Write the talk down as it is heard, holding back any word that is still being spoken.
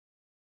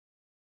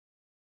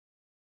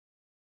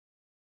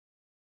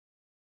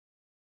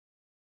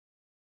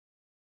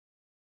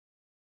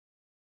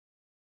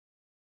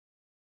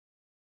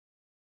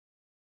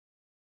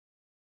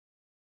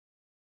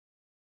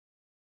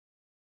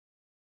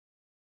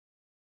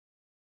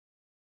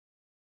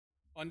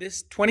On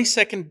this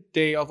 22nd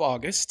day of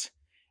August,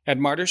 at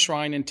Martyrs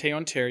Shrine in Tay,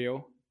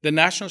 Ontario, the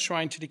National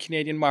Shrine to the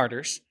Canadian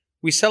Martyrs,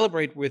 we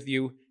celebrate with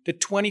you the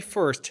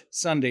 21st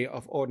Sunday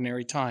of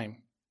Ordinary Time.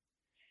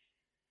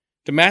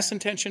 The Mass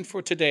intention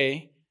for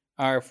today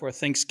are for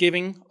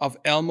Thanksgiving of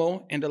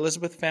Elmo and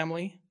Elizabeth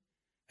family,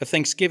 a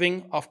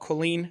Thanksgiving of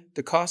Colleen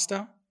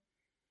DaCosta,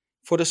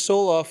 for the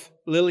soul of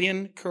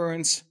Lillian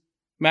Kearns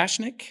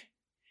Mashnick,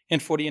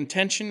 and for the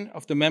intention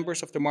of the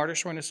members of the Martyrs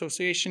Shrine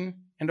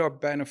Association and our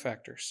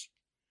benefactors.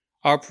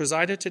 Our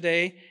presider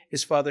today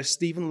is Father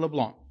Stephen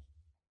LeBlanc.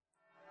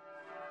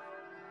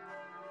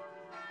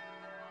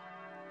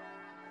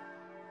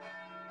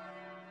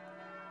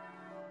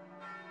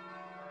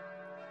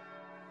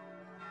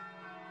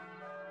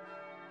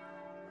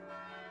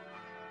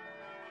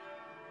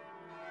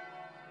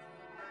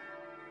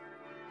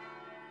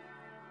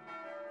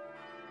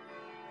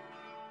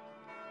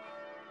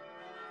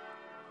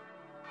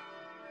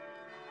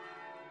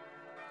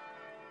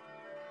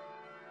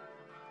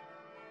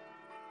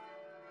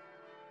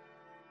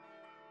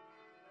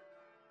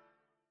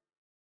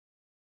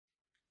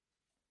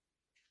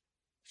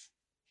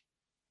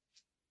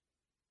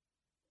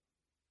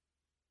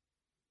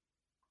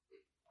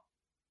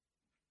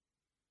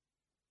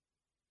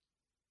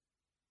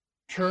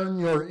 Turn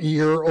your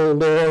ear, O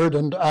Lord,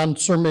 and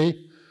answer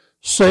me.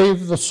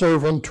 Save the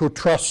servant who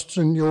trusts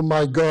in you,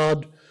 my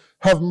God.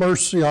 Have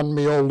mercy on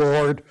me, O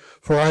Lord,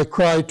 for I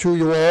cry to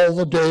you all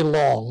the day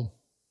long.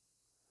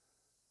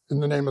 In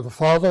the name of the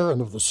Father,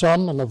 and of the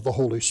Son, and of the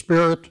Holy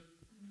Spirit,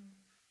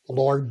 the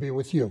Lord be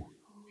with you.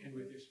 And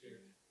with your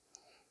spirit.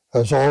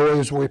 As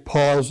always, we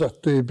pause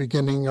at the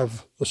beginning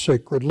of the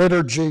sacred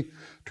liturgy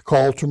to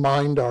call to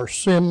mind our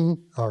sins,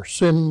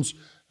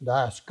 and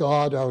ask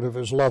God out of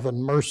his love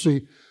and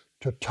mercy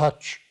to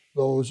touch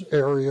those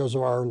areas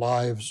of our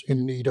lives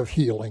in need of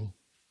healing.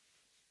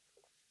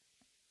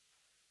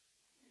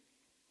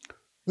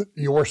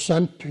 You are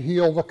sent to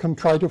heal the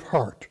contrite of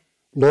heart.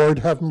 Lord,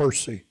 have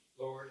mercy.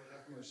 Lord,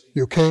 have mercy.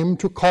 You came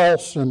to call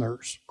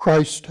sinners.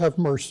 Christ, have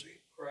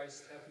mercy.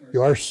 Christ, have mercy.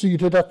 You are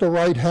seated at the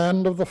right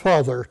hand of the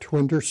Father to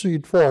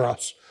intercede for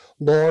us.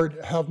 Lord,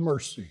 have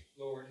mercy.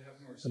 Lord,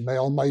 have mercy. And may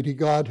Almighty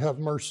God have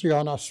mercy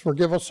on us,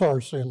 forgive us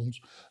our sins,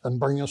 and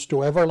bring us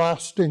to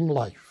everlasting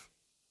life.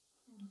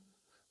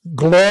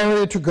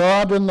 Glory to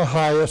God in the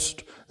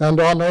highest,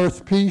 and on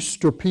earth peace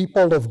to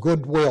people of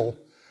good will.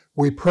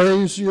 We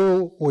praise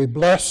you, we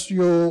bless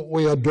you,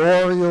 we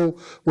adore you,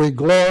 we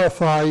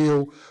glorify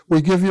you.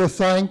 We give you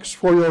thanks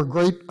for your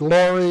great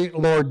glory,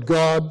 Lord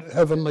God,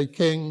 Heavenly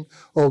King,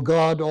 O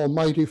God,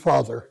 Almighty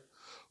Father.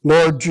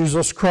 Lord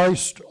Jesus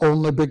Christ,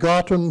 only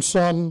begotten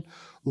Son,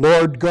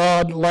 Lord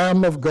God,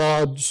 Lamb of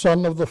God,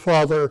 Son of the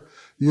Father,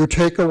 you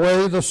take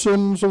away the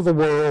sins of the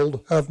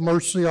world, have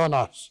mercy on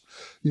us.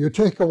 You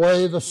take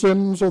away the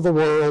sins of the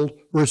world,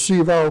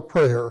 receive our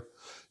prayer.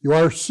 You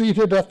are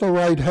seated at the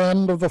right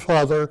hand of the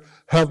Father,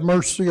 have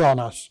mercy on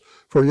us.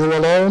 For you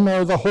alone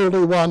are the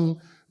Holy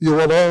One,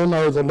 you alone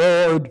are the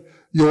Lord,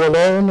 you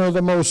alone are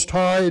the Most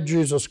High,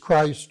 Jesus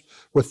Christ,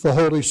 with the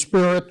Holy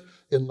Spirit,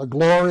 in the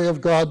glory of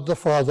God the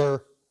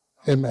Father.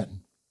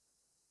 Amen.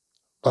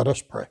 Let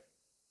us pray.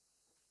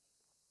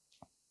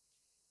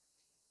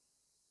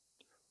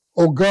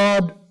 O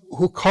God,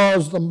 who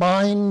caused the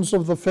minds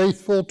of the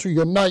faithful to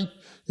unite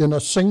in a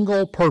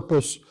single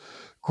purpose,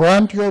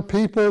 grant your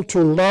people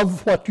to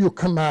love what you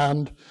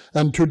command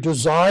and to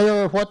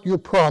desire what you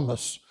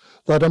promise,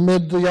 that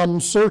amid the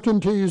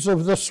uncertainties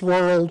of this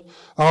world,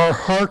 our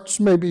hearts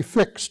may be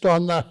fixed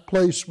on that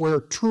place where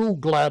true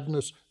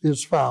gladness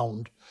is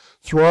found.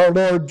 Through our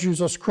Lord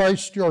Jesus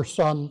Christ, your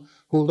Son,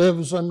 who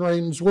lives and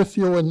reigns with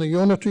you in the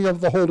unity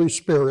of the Holy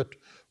Spirit,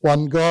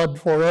 one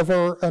God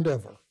forever and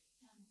ever.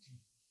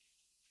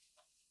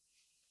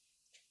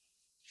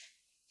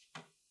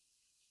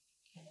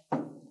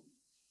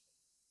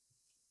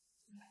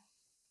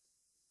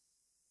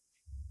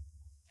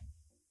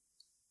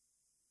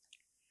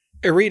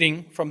 A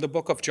reading from the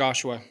book of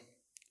Joshua.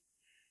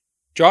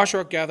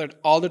 Joshua gathered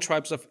all the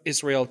tribes of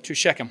Israel to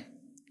Shechem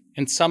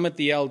and summoned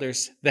the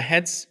elders, the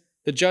heads,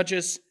 the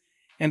judges,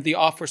 and the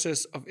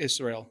officers of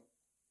Israel.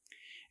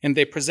 And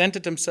they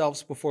presented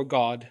themselves before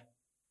God.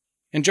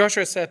 And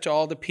Joshua said to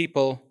all the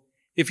people,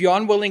 "If you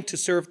are unwilling to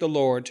serve the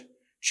Lord,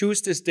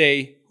 choose this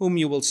day whom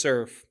you will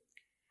serve,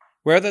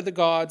 whether the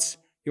gods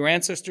your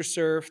ancestors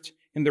served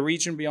in the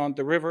region beyond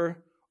the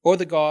river, or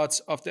the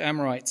gods of the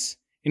Amorites,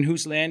 in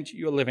whose land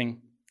you are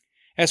living.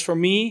 As for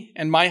me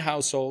and my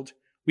household,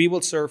 we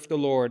will serve the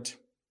Lord."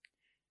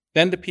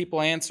 Then the people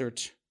answered,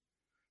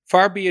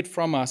 "Far be it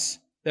from us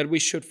that we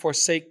should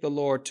forsake the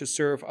Lord to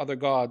serve other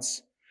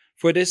gods.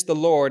 For it is the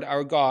Lord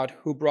our God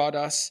who brought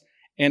us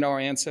and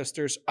our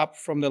ancestors up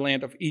from the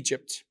land of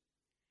Egypt,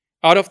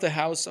 out of the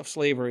house of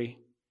slavery.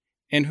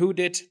 And who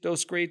did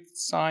those great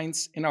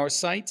signs in our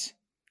sight?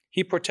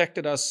 He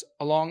protected us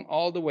along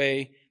all the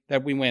way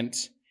that we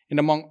went, and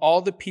among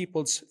all the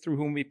peoples through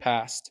whom we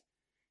passed.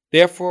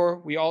 Therefore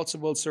we also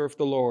will serve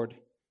the Lord,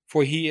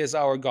 for he is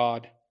our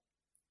God."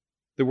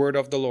 The word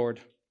of the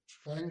Lord.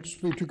 Thanks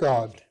be to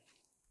God.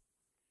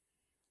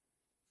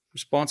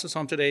 Responses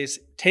on today is,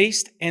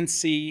 taste and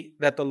see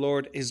that the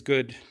Lord is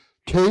good.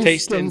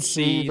 Taste and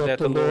see that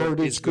the Lord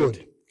is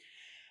good.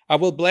 I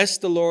will bless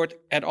the Lord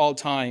at all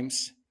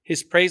times.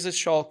 His praises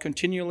shall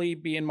continually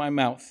be in my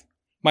mouth.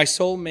 My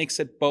soul makes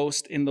it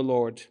boast in the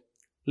Lord.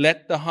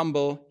 Let the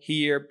humble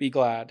here be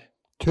glad.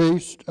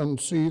 Taste and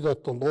see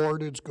that the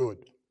Lord is good.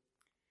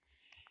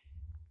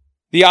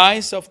 The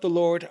eyes of the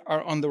Lord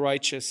are on the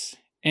righteous,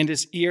 and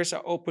his ears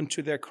are open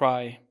to their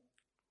cry.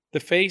 The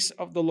face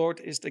of the Lord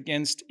is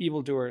against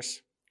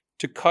evildoers,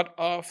 to cut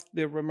off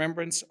the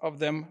remembrance of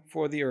them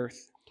for the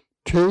earth.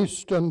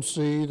 Taste and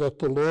see that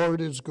the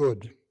Lord is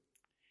good.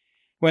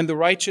 When the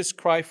righteous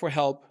cry for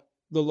help,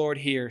 the Lord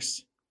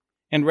hears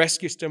and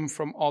rescues them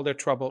from all their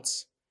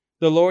troubles.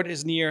 The Lord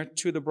is near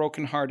to the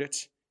brokenhearted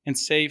and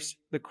saves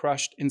the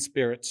crushed in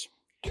spirit.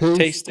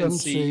 Taste and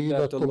see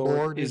that the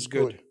Lord is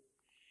good.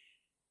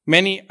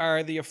 Many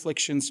are the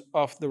afflictions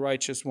of the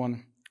righteous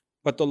one,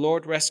 but the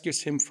Lord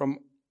rescues him from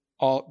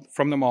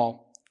them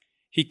all.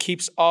 He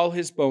keeps all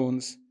his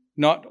bones,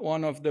 not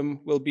one of them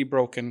will be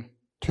broken.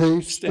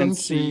 Taste and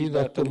see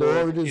that the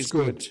Lord is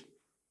good.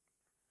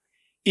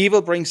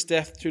 Evil brings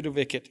death to the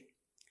wicked,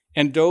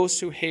 and those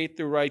who hate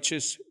the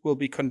righteous will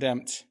be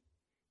condemned.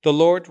 The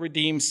Lord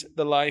redeems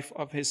the life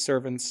of his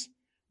servants.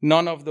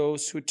 None of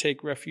those who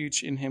take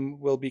refuge in him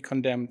will be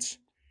condemned.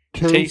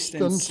 Taste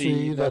and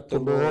see that the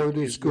Lord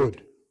is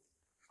good.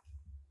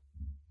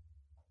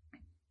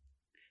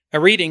 A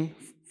reading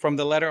from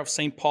the letter of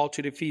St. Paul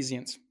to the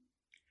Ephesians.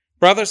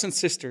 Brothers and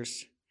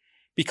sisters,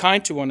 be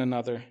kind to one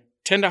another,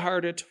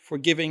 tender-hearted,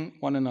 forgiving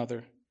one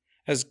another,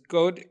 as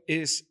God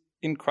is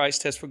in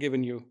Christ has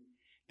forgiven you.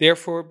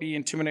 Therefore be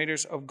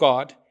imitators of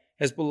God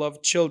as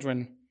beloved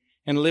children,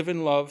 and live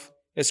in love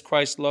as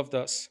Christ loved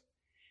us,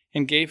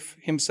 and gave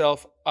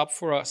himself up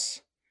for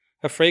us,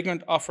 a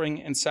fragrant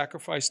offering and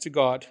sacrifice to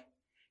God.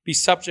 Be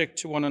subject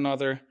to one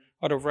another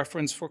out of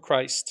reverence for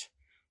Christ.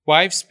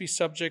 Wives, be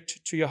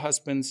subject to your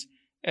husbands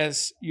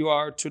as you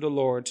are to the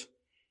Lord.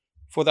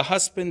 For the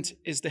husband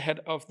is the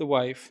head of the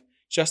wife,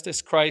 just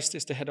as Christ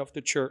is the head of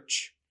the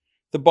church,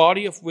 the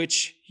body of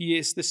which he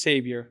is the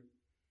Savior.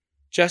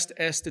 Just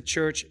as the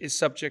church is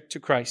subject to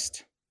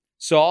Christ,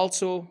 so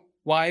also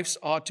wives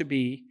ought to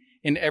be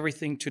in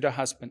everything to their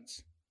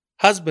husbands.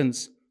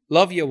 Husbands,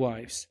 love your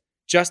wives,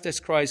 just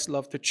as Christ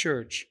loved the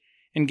church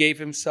and gave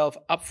himself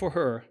up for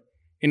her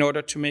in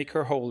order to make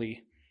her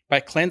holy, by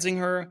cleansing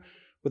her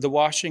with the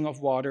washing of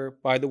water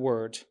by the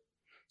word,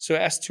 so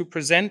as to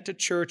present the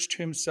church to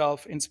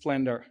himself in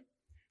splendor,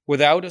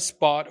 without a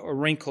spot or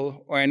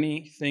wrinkle or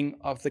anything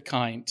of the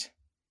kind.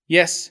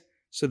 Yes,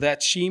 so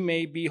that she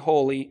may be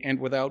holy and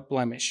without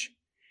blemish.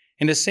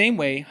 In the same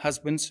way,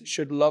 husbands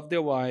should love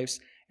their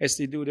wives as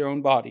they do their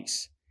own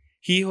bodies.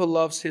 He who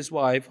loves his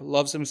wife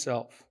loves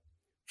himself.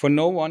 For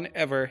no one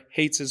ever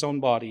hates his own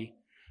body,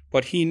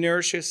 but he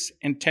nourishes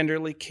and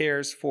tenderly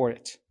cares for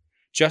it,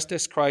 just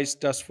as Christ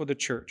does for the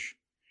church,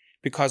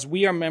 because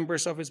we are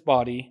members of his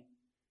body.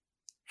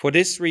 For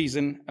this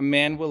reason, a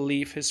man will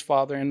leave his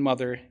father and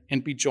mother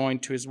and be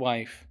joined to his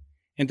wife,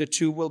 and the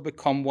two will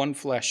become one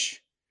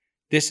flesh.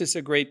 This is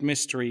a great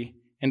mystery,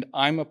 and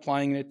I'm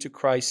applying it to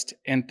Christ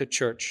and the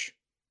church.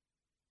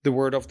 The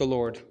word of the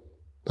Lord.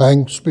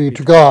 Thanks be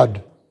to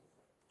God.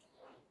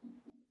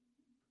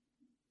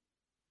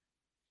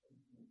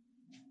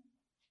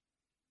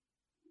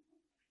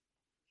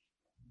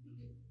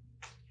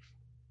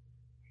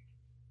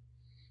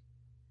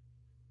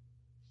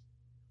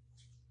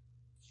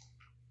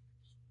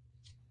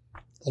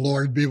 The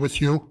Lord be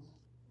with you.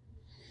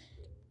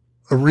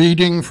 A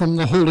reading from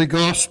the Holy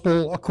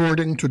Gospel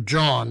according to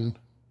John.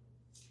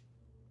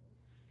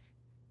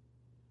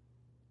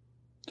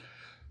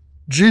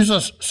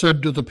 Jesus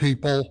said to the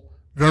people,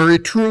 "Very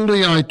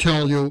truly I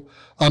tell you,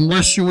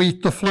 unless you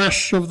eat the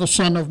flesh of the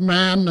Son of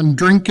Man and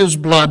drink his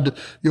blood,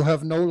 you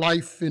have no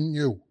life in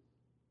you."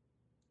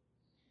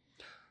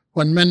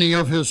 When many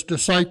of his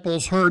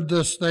disciples heard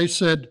this, they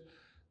said,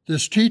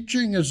 "This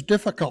teaching is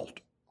difficult.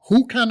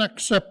 Who can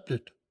accept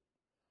it?"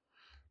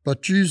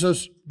 But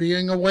Jesus,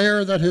 being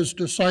aware that his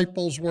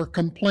disciples were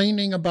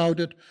complaining about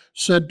it,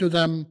 said to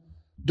them,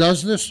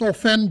 "Does this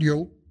offend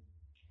you?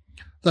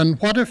 Then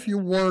what if you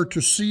were to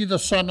see the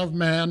Son of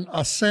Man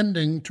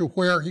ascending to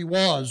where he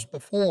was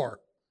before?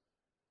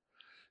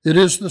 It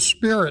is the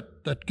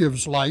Spirit that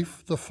gives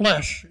life, the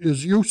flesh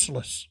is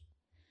useless.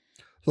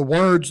 The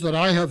words that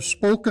I have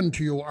spoken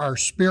to you are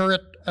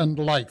spirit and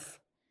life.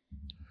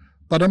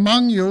 But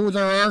among you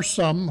there are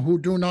some who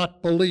do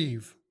not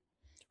believe."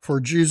 For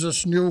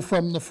Jesus knew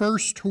from the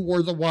first who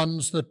were the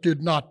ones that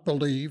did not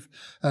believe,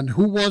 and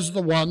who was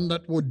the one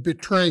that would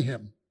betray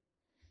him.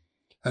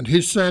 And he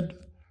said,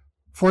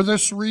 "For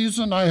this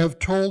reason I have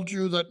told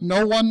you that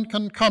no one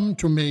can come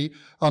to me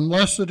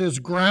unless it is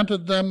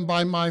granted them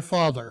by my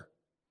Father."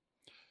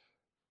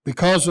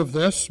 Because of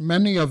this,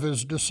 many of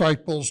his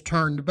disciples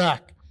turned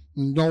back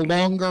and no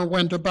longer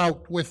went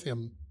about with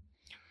him.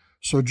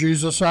 So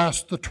Jesus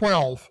asked the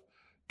 12,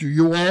 "Do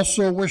you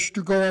also wish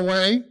to go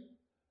away?"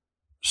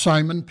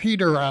 Simon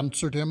Peter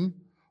answered him,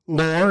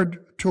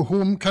 "Lord, to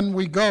whom can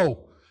we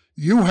go?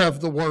 You have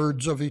the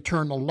words of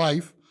eternal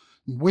life.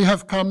 We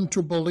have come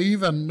to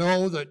believe and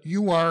know that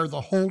you are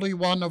the Holy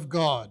One of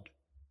God.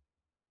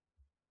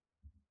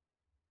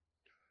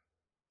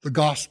 The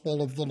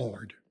Gospel of the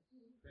Lord.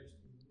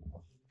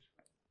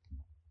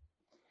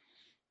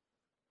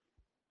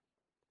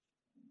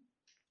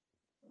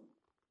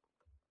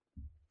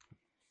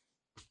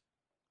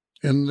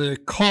 In the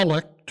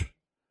collect,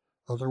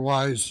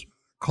 otherwise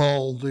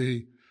called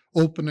the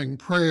opening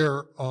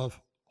prayer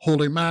of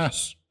Holy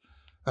Mass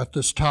at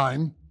this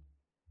time,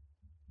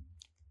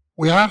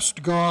 we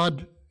asked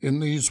God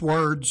in these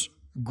words,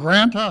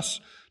 grant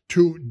us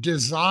to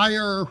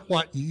desire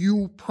what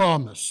you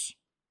promise.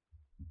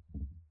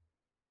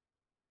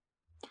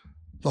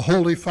 The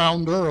holy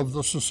founder of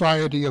the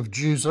Society of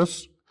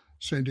Jesus,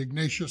 St.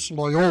 Ignatius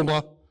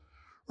Loyola,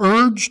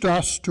 urged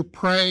us to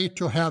pray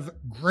to have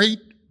great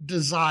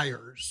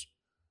desires.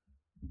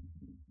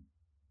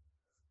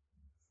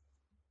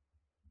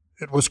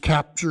 It was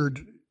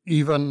captured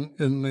even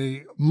in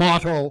the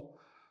motto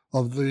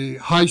of the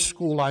high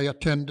school I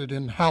attended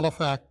in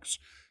Halifax,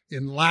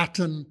 in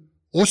Latin,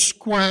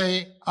 usque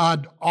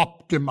ad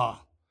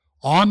optima,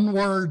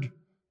 onward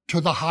to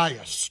the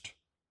highest.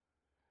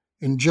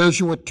 In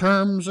Jesuit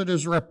terms, it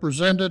is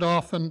represented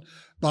often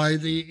by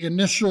the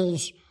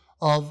initials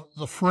of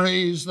the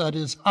phrase that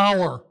is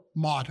our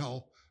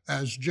motto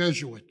as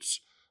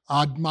Jesuits,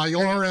 ad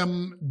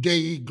maiorem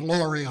Dei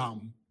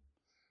gloriam,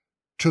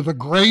 to the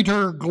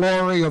greater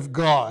glory of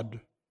God.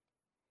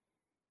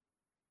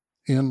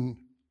 In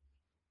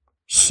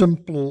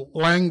simple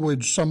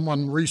language,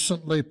 someone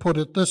recently put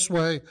it this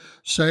way,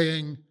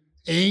 saying,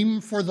 aim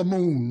for the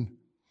moon.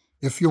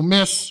 If you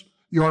miss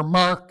your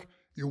mark,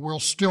 you will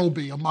still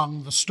be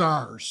among the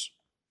stars.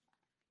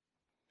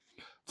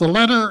 The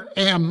letter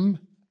M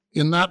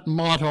in that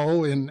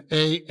motto, in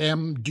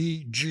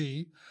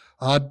AMDG,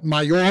 ad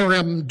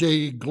maiorem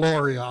Dei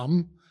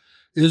gloriam,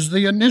 is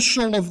the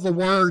initial of the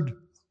word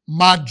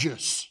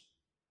magis,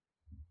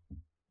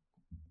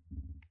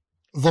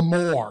 the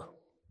more.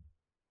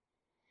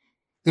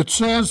 It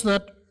says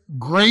that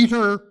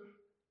greater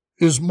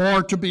is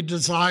more to be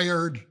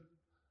desired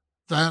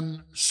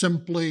than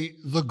simply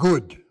the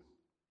good.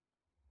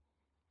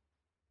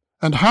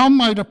 And how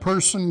might a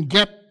person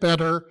get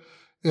better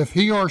if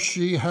he or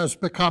she has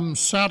become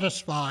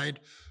satisfied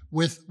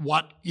with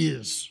what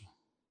is?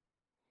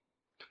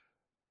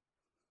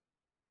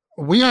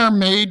 We are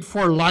made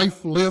for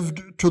life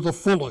lived to the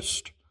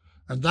fullest,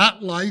 and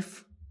that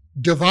life,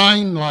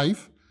 divine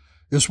life,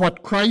 is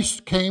what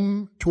Christ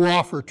came to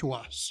offer to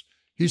us.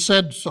 He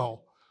said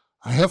so.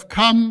 I have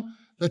come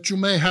that you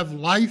may have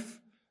life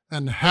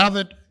and have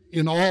it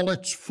in all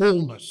its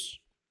fullness.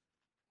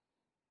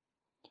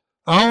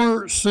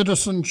 Our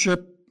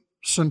citizenship,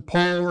 St.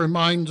 Paul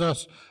reminds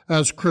us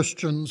as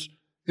Christians,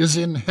 is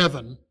in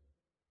heaven.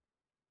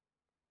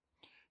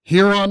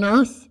 Here on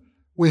earth,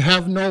 we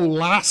have no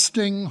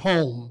lasting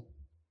home.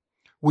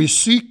 We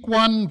seek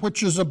one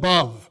which is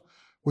above,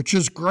 which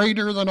is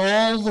greater than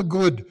all the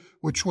good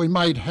which we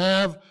might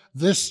have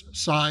this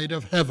side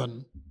of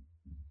heaven.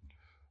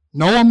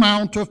 No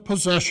amount of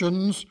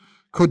possessions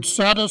could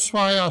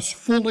satisfy us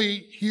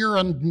fully here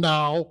and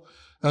now,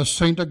 as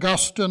St.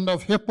 Augustine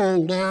of Hippo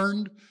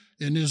learned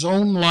in his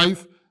own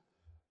life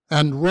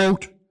and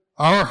wrote,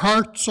 our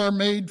hearts are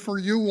made for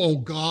you, O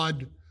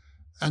God,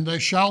 and they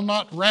shall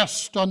not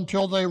rest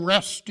until they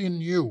rest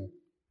in you.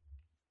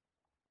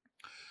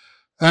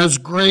 As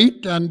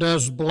great and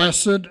as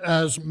blessed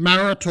as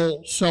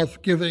marital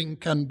self-giving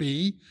can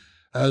be,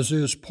 as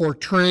is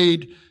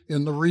portrayed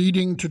in the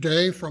reading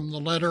today from the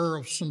letter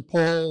of St.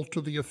 Paul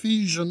to the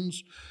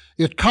Ephesians,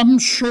 it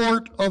comes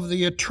short of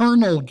the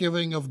eternal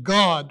giving of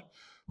God,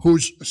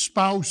 whose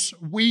spouse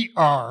we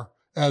are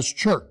as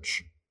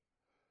church.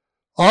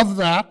 Of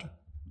that,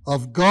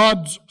 of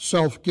God's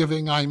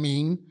self-giving, I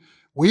mean,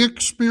 we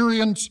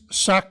experience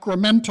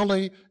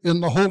sacramentally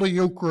in the Holy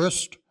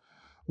Eucharist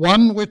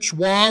one which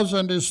was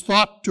and is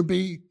thought to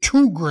be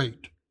too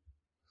great,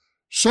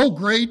 so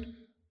great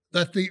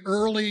that the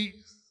early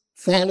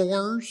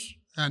followers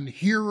and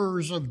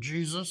hearers of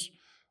Jesus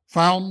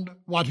found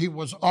what he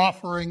was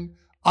offering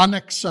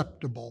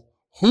unacceptable.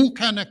 Who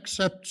can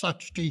accept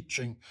such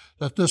teaching,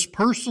 that this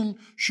person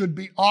should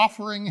be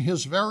offering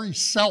his very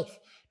self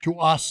to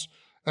us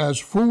as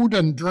food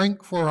and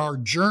drink for our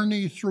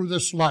journey through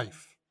this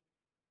life?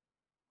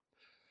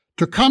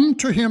 To come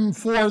to him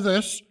for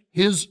this,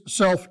 his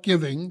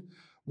self-giving,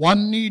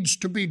 one needs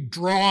to be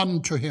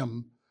drawn to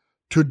him,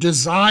 to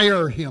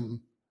desire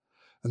him.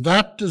 And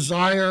that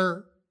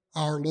desire,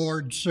 our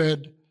Lord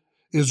said,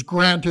 is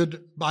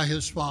granted by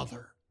his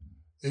Father.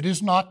 It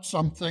is not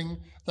something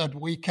that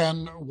we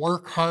can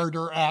work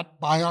harder at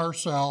by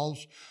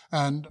ourselves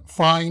and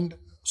find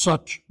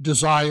such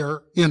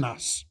desire in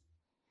us.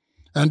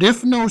 And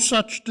if no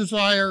such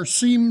desire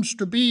seems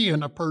to be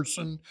in a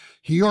person,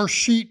 he or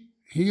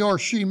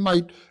she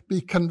might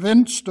be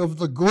convinced of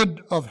the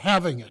good of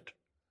having it.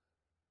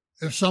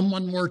 If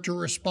someone were to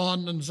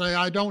respond and say,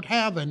 I don't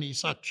have any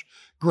such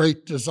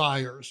great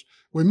desires,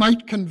 we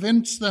might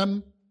convince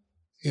them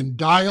in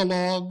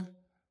dialogue,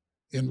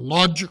 in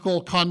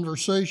logical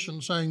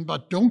conversation saying,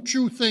 but don't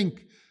you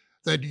think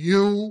that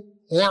you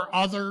or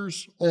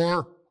others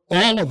or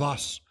all of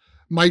us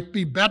might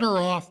be better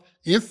off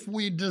if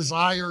we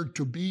desired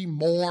to be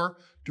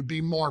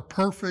more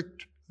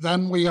perfect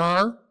than we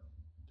are?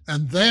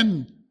 And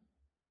then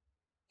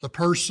the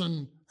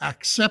person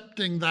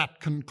accepting that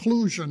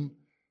conclusion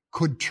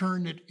could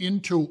turn it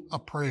into a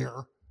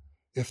prayer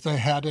if they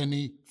had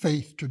any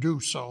faith to do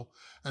so,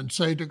 and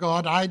say to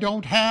God, I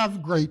don't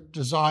have great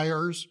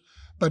desires,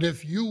 but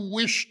if you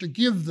wish to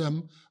give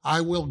them,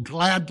 I will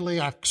gladly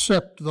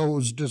accept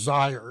those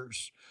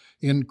desires.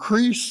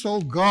 Increase, O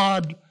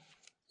God,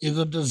 in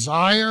the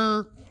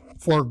desire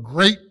for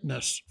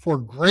greatness, for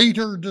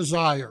greater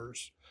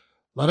desires.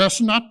 Let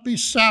us not be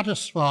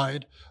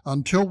satisfied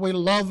until we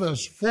love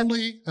as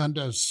fully and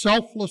as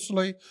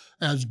selflessly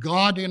as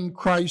God in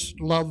Christ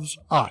loves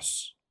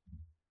us.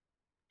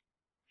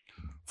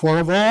 For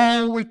of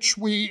all which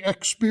we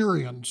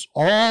experience,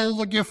 all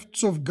the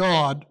gifts of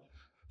God,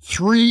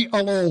 3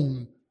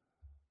 alone,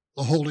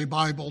 the Holy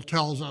Bible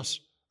tells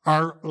us,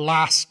 are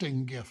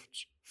lasting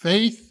gifts: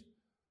 faith,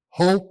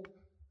 hope,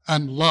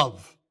 and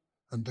love.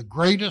 And the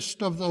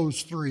greatest of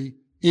those 3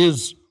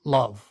 is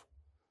love.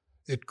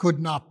 It could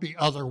not be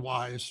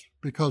otherwise,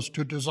 because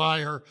to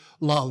desire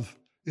love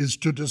is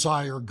to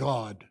desire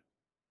God.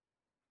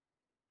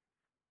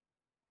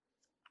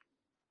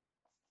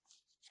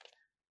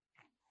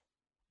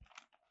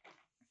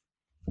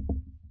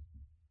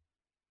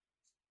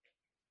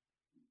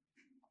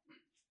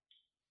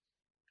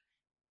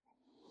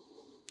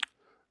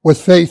 With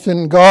faith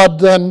in God,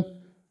 then,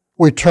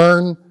 we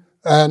turn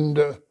and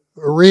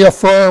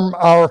reaffirm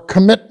our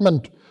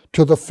commitment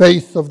to the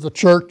faith of the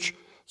church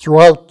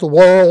throughout the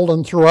world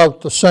and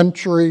throughout the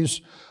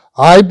centuries.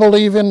 I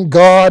believe in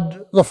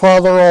God, the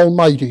Father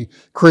Almighty,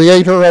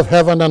 creator of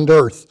heaven and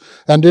earth,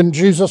 and in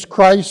Jesus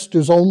Christ,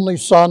 his only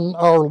Son,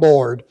 our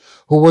Lord,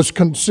 who was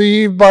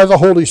conceived by the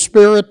Holy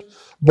Spirit,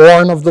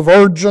 born of the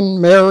Virgin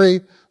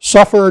Mary,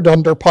 suffered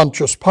under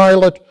Pontius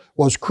Pilate,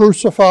 was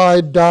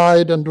crucified,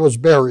 died, and was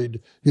buried.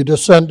 He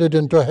descended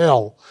into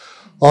hell.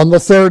 On the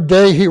 3rd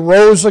day he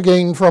rose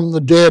again from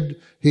the dead.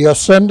 He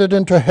ascended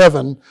into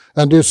heaven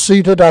and is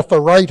seated at the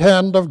right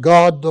hand of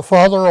God, the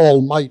Father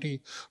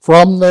Almighty.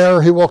 From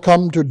there he will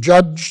come to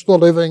judge the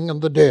living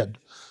and the dead.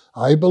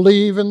 I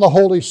believe in the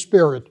Holy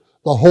Spirit,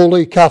 the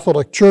Holy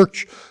Catholic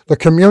Church, the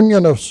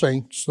communion of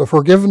saints, the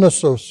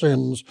forgiveness of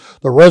sins,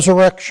 the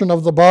resurrection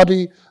of the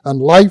body,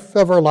 and life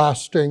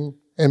everlasting.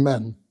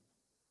 Amen.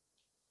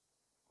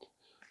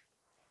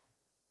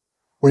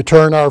 We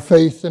turn our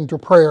faith into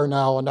prayer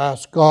now and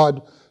ask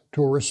God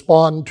to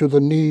respond to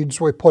the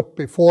needs we put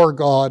before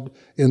God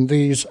in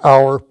these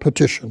our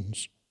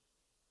petitions.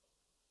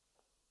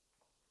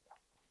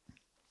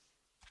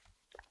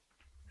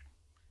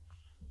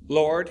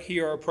 Lord,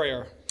 hear our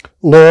prayer.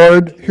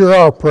 Lord, hear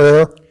our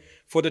prayer.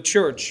 For the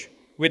church,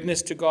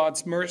 witness to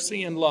God's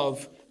mercy and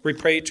love, we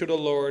pray to the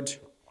Lord.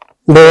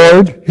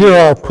 Lord, hear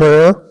our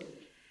prayer.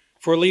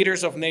 For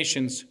leaders of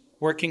nations,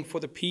 working for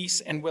the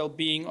peace and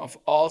well-being of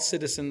all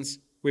citizens,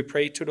 we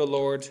pray to the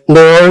Lord.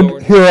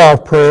 Lord, hear our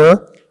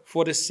prayer.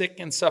 For the sick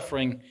and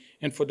suffering,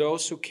 and for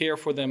those who care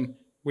for them,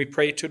 we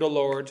pray to the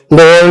Lord.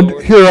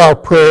 Lord, hear our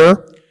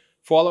prayer.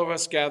 For all of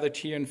us gathered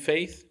here in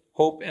faith,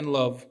 hope, and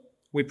love,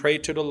 we pray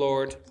to the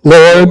Lord.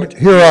 Lord,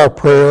 hear our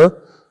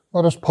prayer.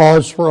 Let us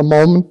pause for a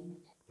moment,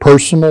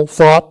 personal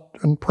thought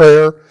and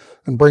prayer,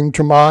 and bring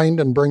to mind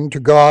and bring to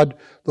God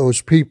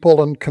those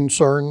people and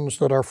concerns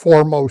that are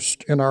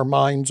foremost in our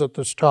minds at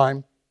this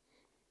time.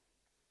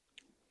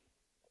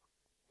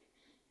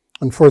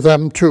 And for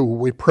them too,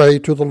 we pray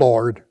to the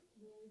Lord.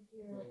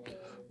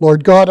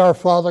 Lord God, our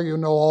Father, you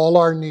know all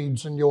our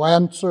needs, and you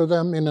answer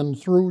them in and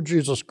through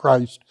Jesus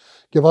Christ.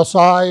 Give us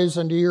eyes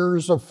and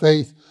ears of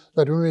faith,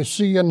 that we may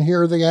see and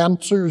hear the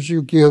answers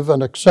you give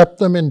and accept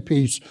them in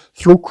peace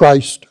through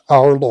Christ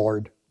our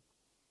Lord.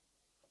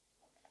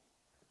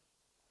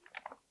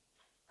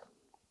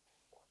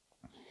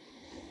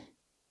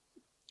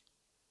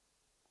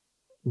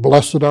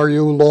 Blessed are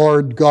you,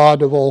 Lord,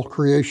 God of all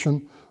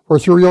creation, for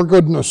through your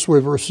goodness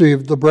we've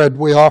received the bread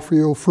we offer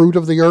you, fruit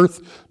of the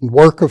earth and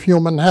work of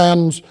human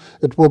hands.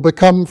 It will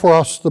become for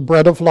us the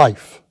bread of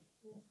life.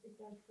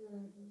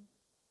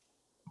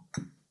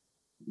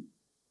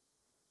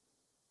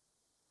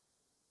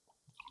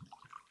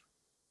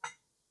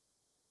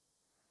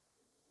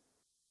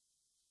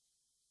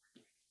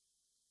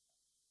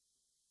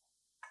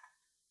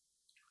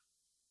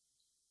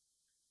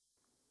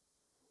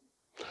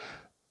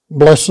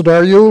 Blessed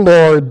are you,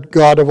 Lord,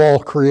 God of all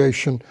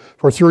creation,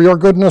 for through your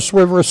goodness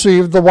we've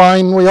received the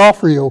wine we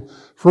offer you,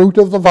 fruit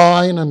of the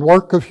vine and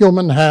work of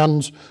human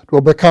hands. It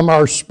will become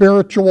our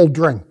spiritual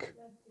drink.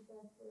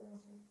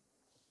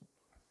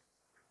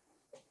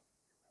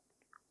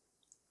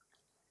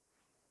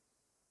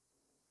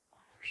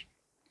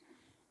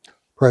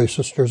 Pray,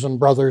 sisters and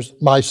brothers,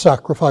 my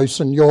sacrifice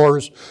and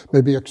yours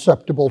may be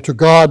acceptable to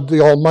God,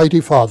 the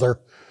Almighty Father.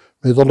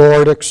 May the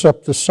Lord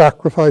accept the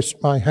sacrifice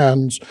at my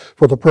hands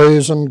for the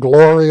praise and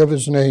glory of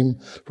his name,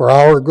 for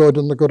our good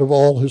and the good of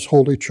all his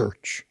holy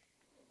church.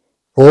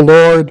 O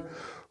Lord,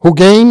 who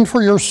gained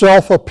for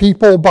yourself a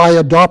people by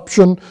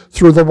adoption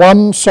through the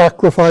one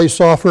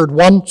sacrifice offered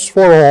once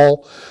for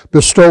all,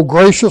 bestow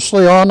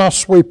graciously on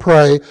us, we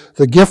pray,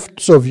 the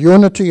gifts of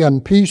unity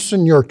and peace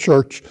in your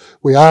church.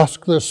 We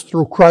ask this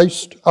through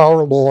Christ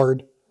our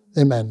Lord.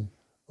 Amen.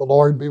 The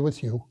Lord be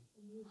with you.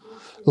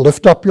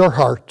 Lift up your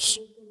hearts,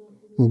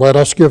 and let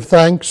us give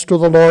thanks to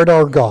the Lord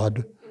our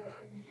God.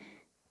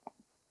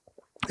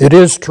 It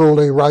is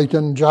truly right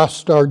and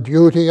just, our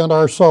duty and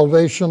our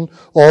salvation,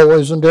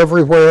 always and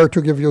everywhere,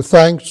 to give you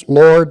thanks,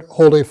 Lord,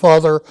 Holy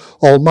Father,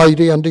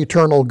 Almighty and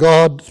eternal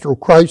God, through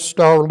Christ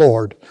our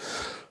Lord.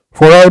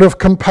 For out of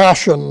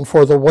compassion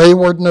for the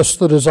waywardness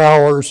that is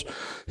ours,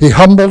 he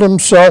humbled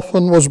himself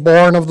and was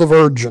born of the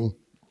Virgin.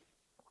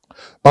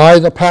 By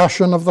the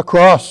passion of the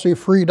cross, he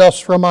freed us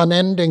from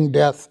unending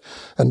death,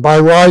 and by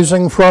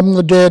rising from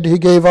the dead, he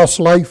gave us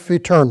life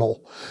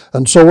eternal.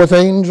 And so with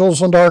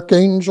angels and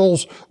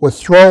archangels, with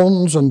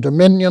thrones and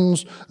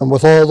dominions, and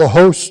with all the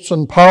hosts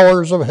and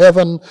powers of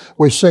heaven,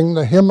 we sing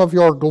the hymn of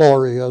your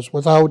glory, as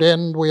without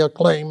end we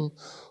acclaim,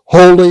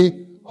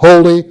 Holy,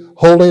 holy,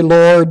 holy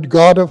Lord,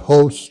 God of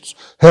hosts,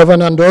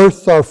 heaven and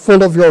earth are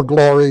full of your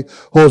glory.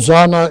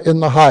 Hosanna in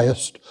the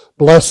highest.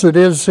 Blessed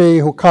is he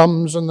who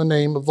comes in the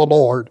name of the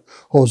Lord.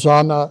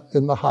 Hosanna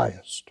in the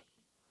highest.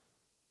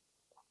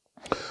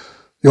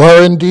 You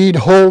are indeed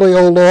holy,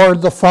 O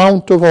Lord, the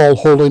fount of all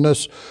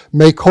holiness.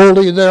 Make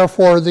holy,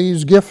 therefore,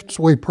 these gifts,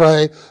 we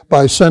pray,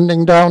 by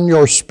sending down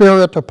your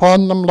Spirit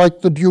upon them like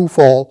the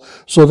dewfall,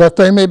 so that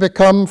they may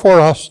become for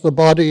us the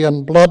body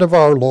and blood of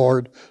our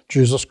Lord,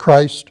 Jesus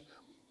Christ.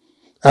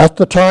 At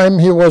the time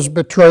he was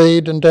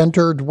betrayed and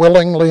entered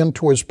willingly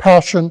into his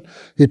passion,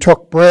 he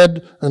took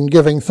bread and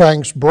giving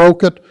thanks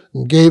broke it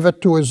and gave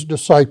it to his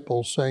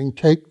disciples, saying,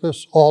 Take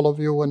this, all of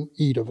you, and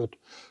eat of it,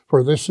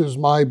 for this is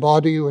my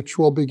body which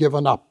will be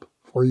given up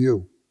for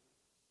you.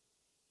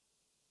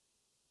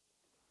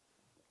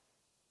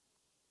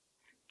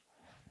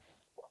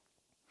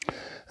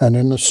 And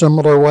in a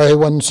similar way,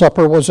 when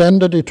supper was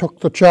ended, he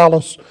took the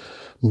chalice,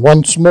 and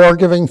once more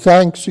giving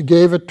thanks, he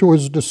gave it to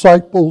his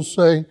disciples,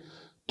 saying,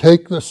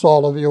 Take this,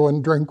 all of you,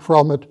 and drink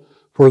from it,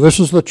 for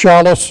this is the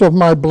chalice of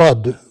my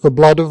blood, the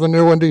blood of the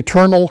new and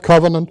eternal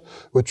covenant,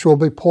 which will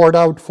be poured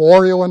out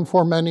for you and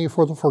for many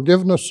for the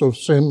forgiveness of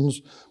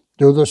sins.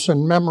 Do this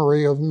in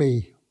memory of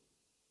me.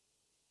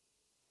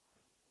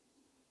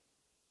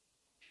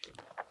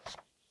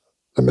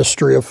 The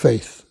mystery of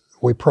faith.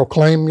 We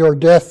proclaim your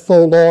death,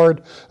 O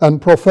Lord,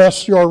 and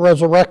profess your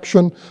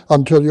resurrection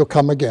until you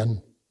come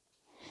again.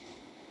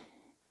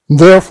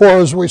 Therefore,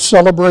 as we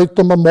celebrate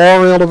the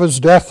memorial of his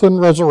death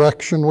and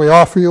resurrection, we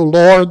offer you,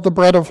 Lord, the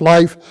bread of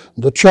life,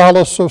 the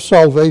chalice of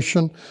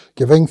salvation,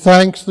 giving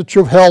thanks that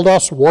you've held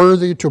us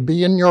worthy to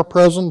be in your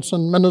presence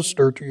and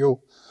minister to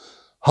you.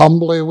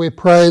 Humbly we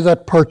pray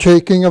that,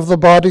 partaking of the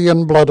body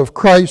and blood of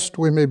Christ,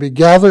 we may be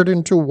gathered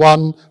into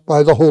one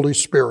by the Holy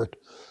Spirit.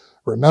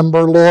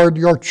 Remember, Lord,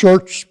 your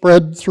church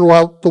spread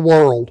throughout the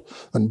world,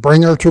 and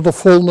bring her to the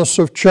fullness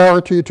of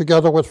charity,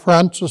 together with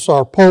Francis,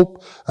 our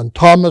Pope, and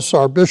Thomas,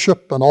 our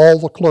Bishop, and all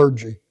the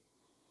clergy.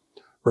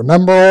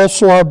 Remember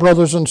also our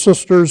brothers and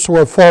sisters who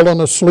have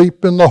fallen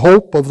asleep in the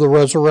hope of the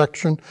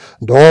resurrection,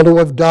 and all who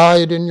have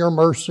died in your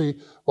mercy.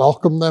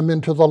 Welcome them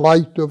into the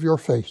light of your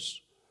face.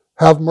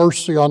 Have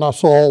mercy on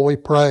us all, we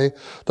pray,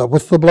 that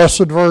with the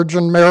Blessed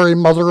Virgin Mary,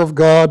 Mother of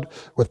God,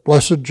 with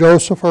blessed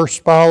Joseph, her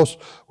spouse,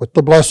 with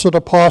the blessed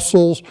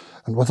apostles,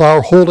 and with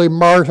our holy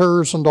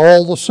martyrs and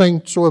all the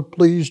saints who have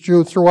pleased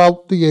you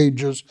throughout the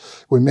ages,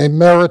 we may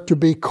merit to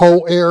be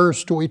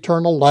co-heirs to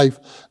eternal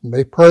life, and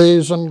may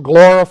praise and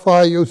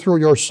glorify you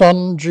through your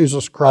Son,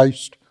 Jesus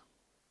Christ.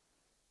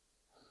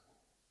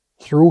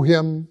 Through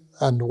him,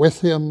 and with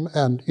him,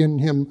 and in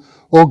him,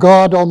 O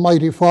God,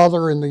 Almighty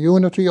Father, in the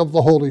unity of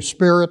the Holy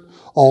Spirit,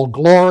 all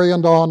glory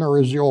and honor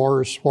is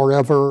yours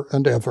forever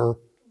and ever.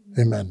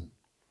 Amen.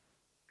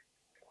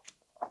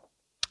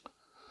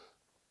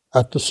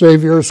 At the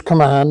Savior's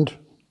command,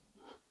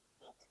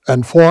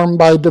 and formed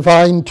by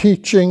divine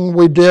teaching,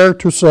 we dare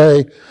to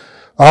say,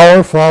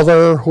 Our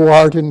Father, who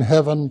art in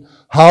heaven,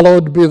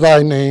 hallowed be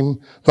thy name.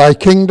 Thy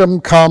kingdom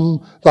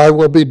come, thy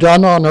will be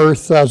done on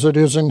earth as it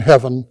is in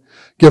heaven.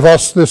 Give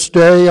us this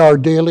day our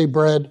daily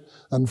bread,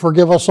 and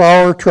forgive us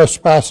our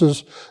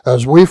trespasses,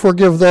 as we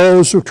forgive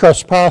those who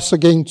trespass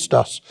against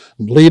us.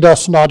 And lead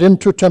us not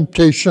into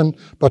temptation,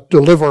 but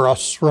deliver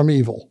us from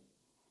evil.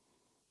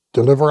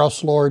 Deliver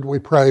us, Lord, we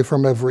pray,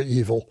 from every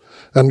evil,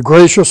 and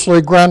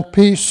graciously grant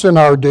peace in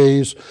our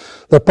days,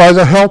 that by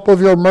the help of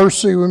your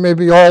mercy we may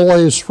be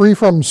always free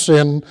from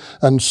sin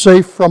and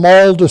safe from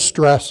all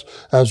distress,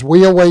 as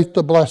we await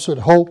the blessed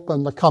hope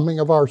and the coming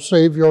of our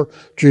Savior,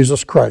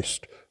 Jesus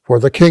Christ. For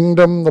the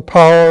kingdom, the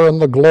power,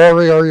 and the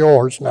glory are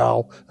yours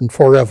now and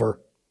forever.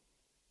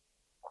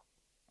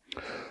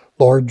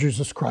 Lord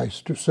Jesus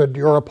Christ, who said to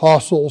your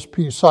apostles,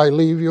 Peace I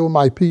leave you,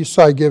 my peace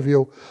I give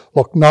you,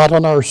 look not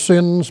on our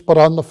sins, but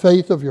on the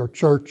faith of your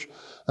church,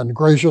 and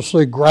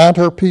graciously grant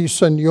her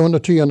peace and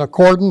unity in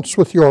accordance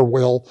with your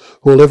will,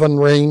 who live and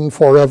reign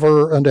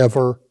forever and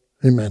ever.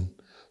 Amen.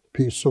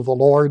 Peace of the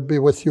Lord be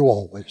with you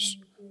always.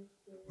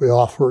 We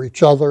offer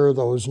each other,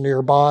 those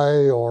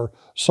nearby, or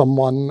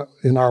someone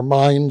in our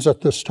minds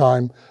at this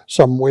time,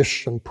 some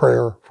wish and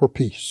prayer for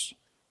peace.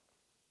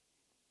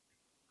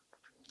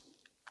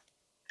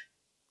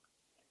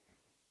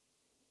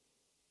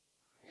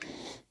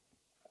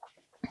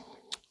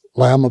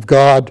 Lamb of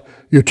God,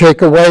 you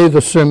take away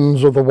the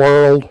sins of the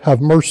world,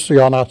 have mercy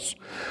on us.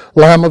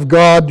 Lamb of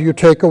God, you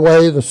take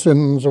away the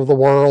sins of the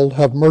world,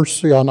 have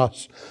mercy on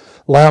us.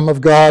 Lamb of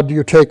God,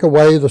 you take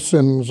away the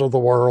sins of the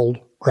world,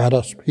 grant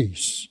us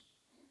peace.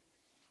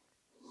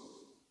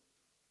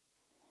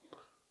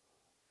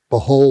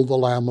 Behold the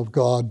Lamb of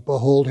God,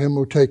 behold him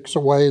who takes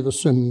away the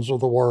sins of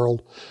the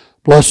world.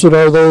 Blessed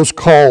are those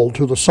called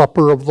to the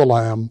supper of the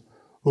Lamb.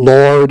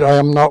 Lord, I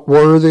am not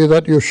worthy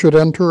that you should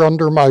enter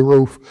under my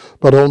roof,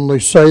 but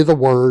only say the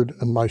word,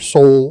 and my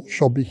soul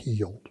shall be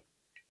healed.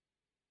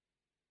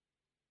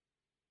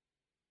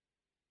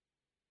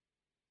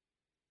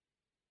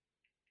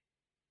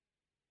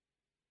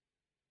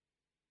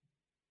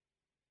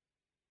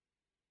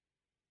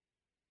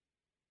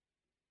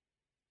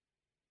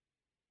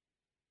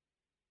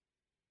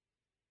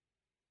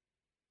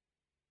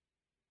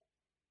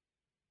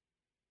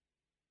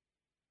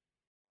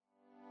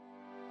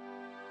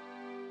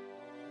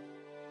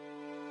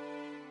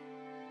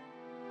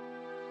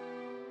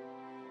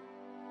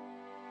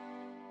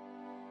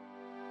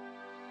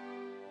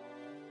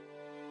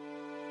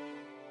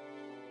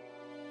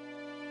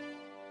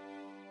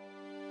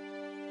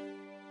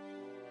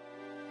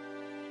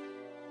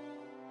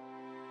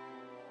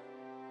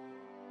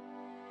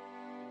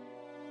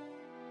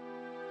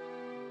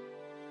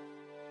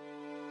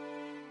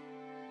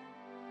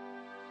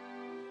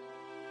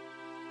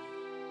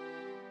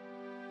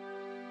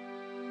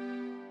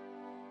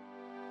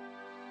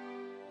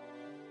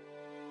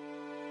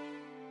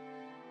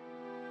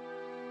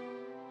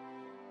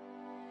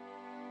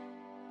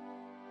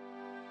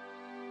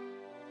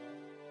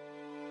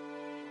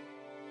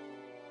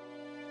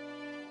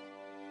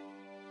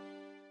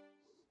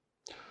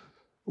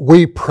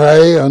 We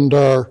pray and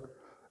are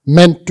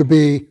meant to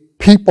be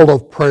people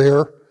of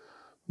prayer.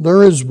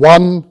 There is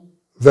one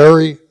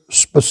very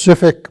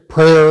specific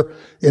prayer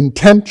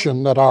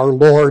intention that our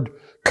Lord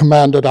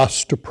commanded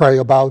us to pray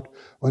about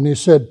when he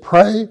said,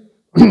 pray,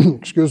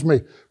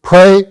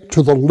 pray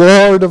to the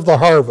Lord of the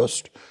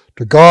harvest,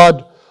 to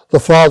God the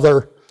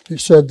Father. He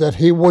said that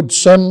he would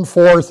send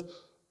forth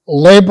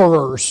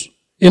laborers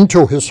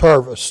into his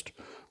harvest.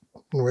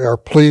 And we are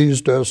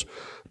pleased as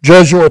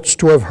Jesuits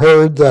to have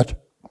heard that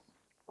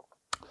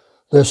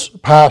this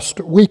past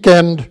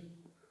weekend,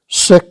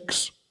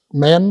 6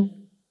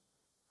 men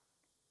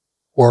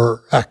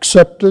were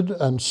accepted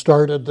and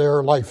started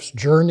their life's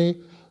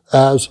journey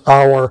as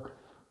our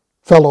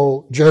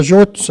fellow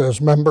Jesuits,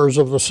 as members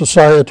of the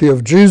Society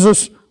of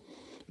Jesus.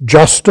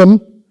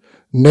 Justin,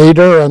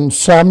 Nader, and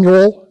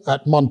Samuel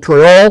at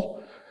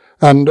Montreal,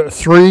 and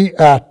 3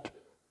 at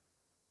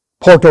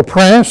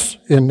Port-au-Prince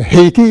in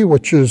Haiti,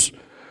 which is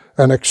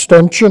an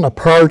extension, a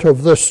part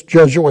of this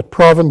Jesuit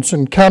province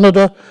in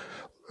Canada.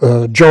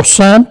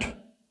 Josant,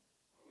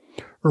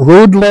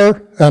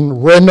 Rudler,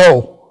 and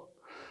Renault.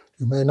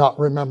 You may not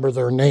remember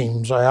their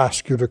names. I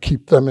ask you to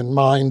keep them in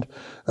mind,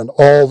 and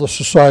all the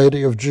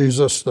Society of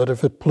Jesus, that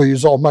if it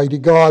please Almighty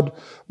God,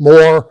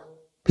 more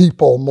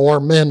people,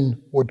 more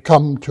men would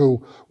come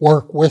to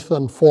work with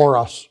and for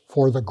us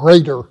for the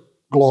greater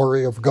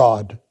glory of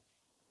God.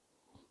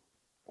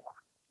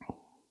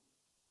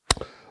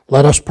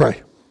 Let us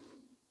pray.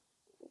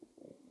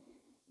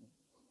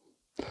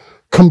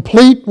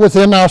 Complete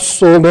within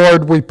us, O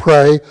Lord, we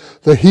pray,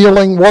 the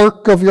healing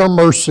work of your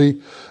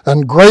mercy,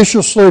 and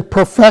graciously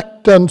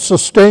perfect and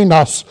sustain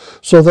us,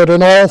 so that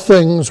in all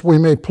things we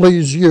may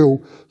please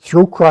you,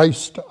 through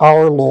Christ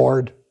our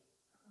Lord.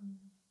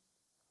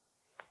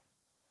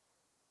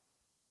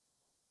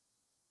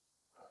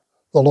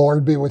 The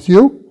Lord be with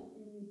you.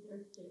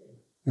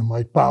 You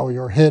might bow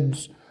your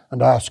heads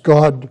and ask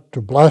God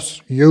to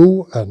bless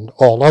you and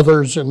all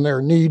others in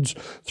their needs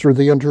through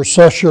the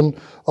intercession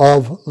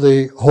of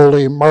the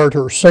holy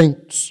martyr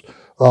saints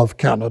of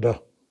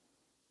Canada.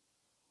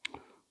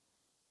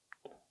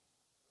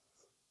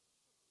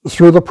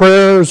 Through the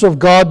prayers of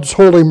God's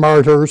holy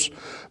martyrs,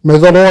 may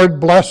the Lord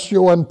bless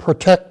you and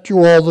protect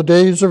you all the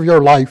days of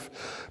your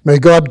life. May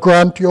God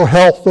grant you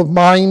health of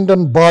mind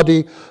and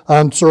body,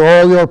 answer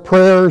all your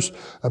prayers,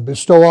 and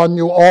bestow on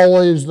you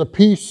always the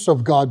peace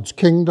of God's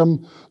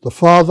kingdom, the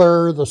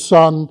Father, the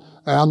Son,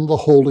 and the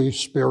Holy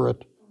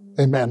Spirit.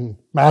 Amen.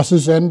 Mass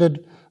is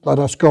ended. Let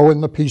us go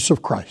in the peace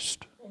of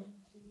Christ.